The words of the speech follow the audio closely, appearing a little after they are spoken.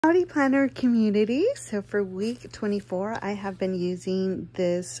Howdy Planner community. So for week 24, I have been using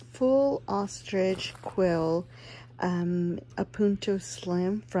this full ostrich quill, Apunto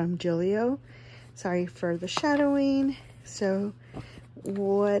Slim from Gillio. Sorry for the shadowing. So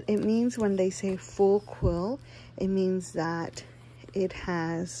what it means when they say full quill, it means that it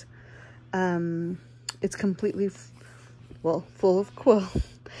has, it's completely, full of quill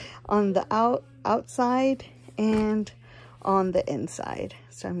on the outside and on the inside.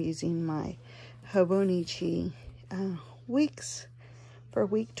 So I'm using my Hobonichi weeks for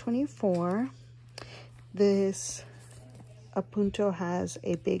week 24. This Apunto has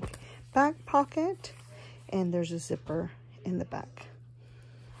a big back pocket and there's a zipper in the back.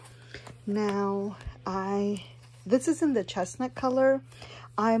 Now this is in the chestnut color.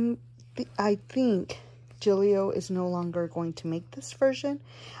 I think Gillio is no longer going to make this version.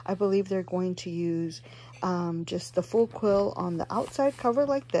 I believe they're going to use just the full quill on the outside cover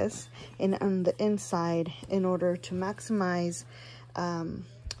like this, and on the inside, in order to maximize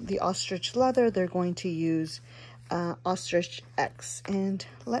the ostrich leather, they're going to use Ostrich X. And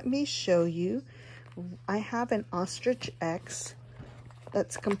let me show you. I have an Ostrich X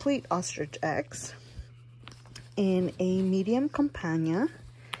that's complete Ostrich X in a medium Campagna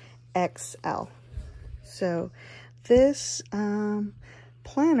XL. So this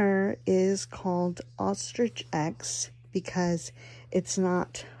planner is called Ostrich X because it's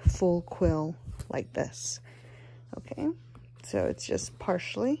not full quill like this. Okay, so it's just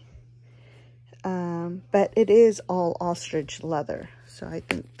partially, but it is all ostrich leather. So I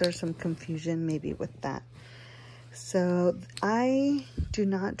think there's some confusion maybe with that. So I do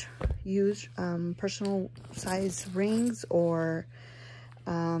not use personal size rings or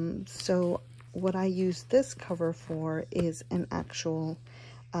so what I use this cover for is an actual,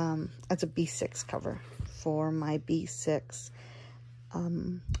 as a B6 cover for my B6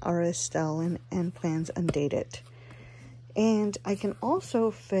 Aura-Estelle and Plans Undated. And I can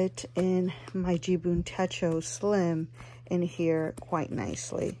also fit in my Jibun Techo Slim in here quite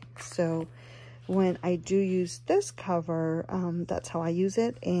nicely. So when I do use this cover, that's how I use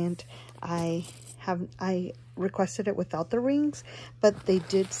it. And I requested it without the rings, but they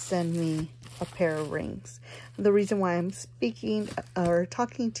did send me a pair of rings. The reason why I'm speaking or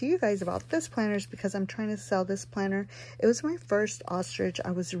talking to you guys about this planner is because I'm trying to sell this planner. It was my first ostrich.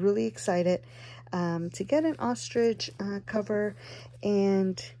 I was really excited to get an ostrich cover,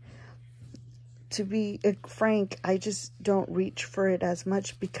 and to be frank, I just don't reach for it as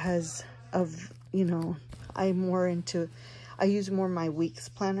much because of, you know, I use more my weeks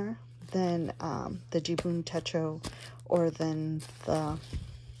planner than the Jibun Techo or than the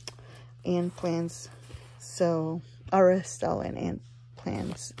Anne Plans. So Aura-Estelle and Anne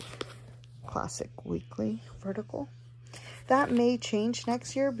Plans Classic Weekly Vertical. That may change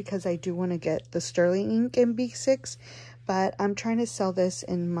next year because I do want to get the Sterling ink in B6, but I'm trying to sell this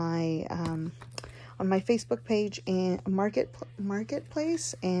in my on my Facebook page and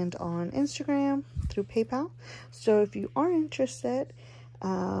marketplace and on Instagram through PayPal. So if you are interested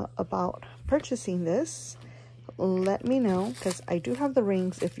about purchasing this, let me know, because I do have the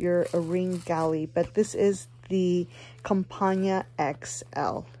rings if you're a ring galley, but this is the Campagna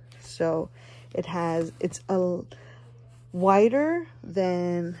XL. So it's a wider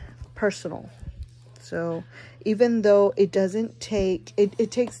than personal. So even though it doesn't take,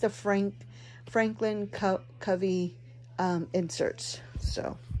 it takes the Franklin Covey inserts.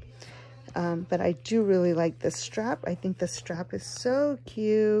 So but I do really like this strap. I think the strap is so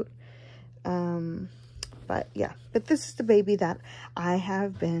cute. But yeah, but this is the baby that I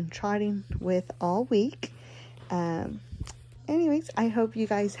have been trotting with all week. Anyways, I hope you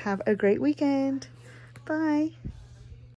guys have a great weekend. Bye.